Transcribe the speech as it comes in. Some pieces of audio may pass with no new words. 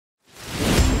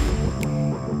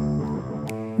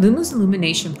Lumu's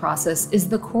illumination process is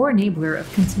the core enabler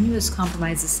of continuous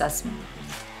compromise assessment.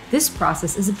 This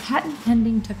process is a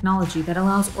patent-pending technology that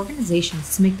allows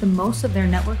organizations to make the most of their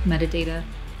network metadata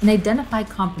and identify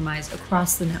compromise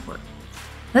across the network.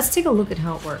 Let's take a look at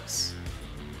how it works.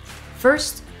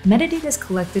 First, metadata is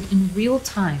collected in real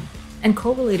time and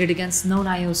correlated against known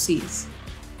IOCs.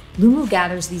 Lumu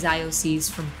gathers these IOCs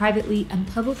from privately and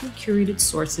publicly curated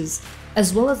sources,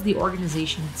 as well as the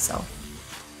organization itself.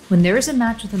 When there is a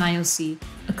match with an IOC,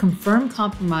 a confirmed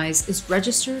compromise is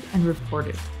registered and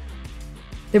reported.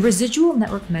 The residual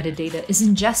network metadata is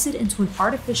ingested into an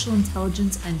artificial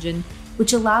intelligence engine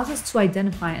which allows us to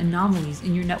identify anomalies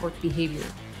in your network behavior.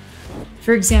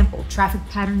 For example, traffic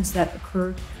patterns that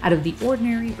occur out of the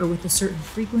ordinary or with a certain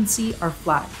frequency are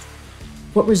flagged.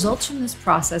 What results from this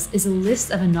process is a list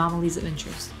of anomalies of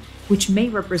interest, which may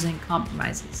represent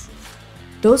compromises.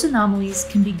 Those anomalies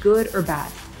can be good or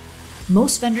bad.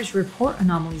 Most vendors report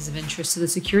anomalies of interest to the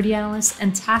security analysts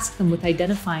and task them with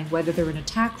identifying whether they're an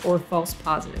attack or a false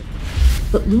positive.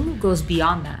 But Lumu goes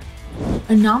beyond that.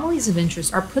 Anomalies of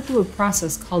interest are put through a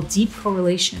process called deep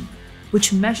correlation,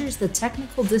 which measures the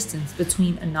technical distance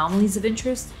between anomalies of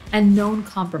interest and known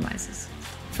compromises.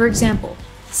 For example,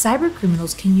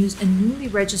 cybercriminals can use a newly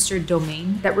registered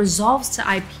domain that resolves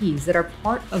to IPs that are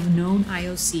part of known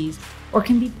IOCs or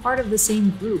can be part of the same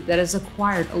group that has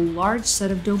acquired a large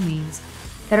set of domains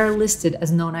that are listed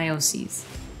as known IOCs.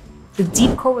 The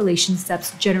deep correlation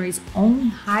steps generates only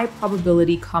high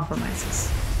probability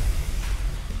compromises.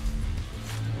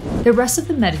 The rest of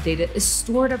the metadata is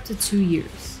stored up to 2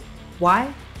 years.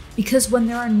 Why? Because when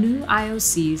there are new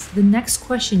IOCs, the next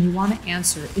question you want to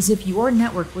answer is if your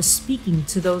network was speaking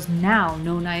to those now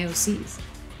known IOCs.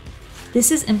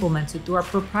 This is implemented through our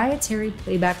proprietary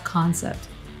playback concept,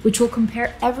 which will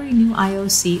compare every new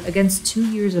IOC against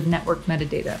 2 years of network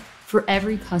metadata for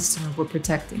every customer we're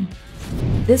protecting.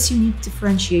 This unique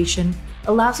differentiation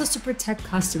allows us to protect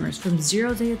customers from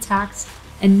zero-day attacks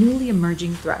and newly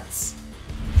emerging threats.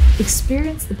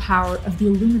 Experience the power of the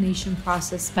illumination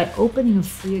process by opening a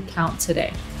free account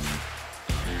today.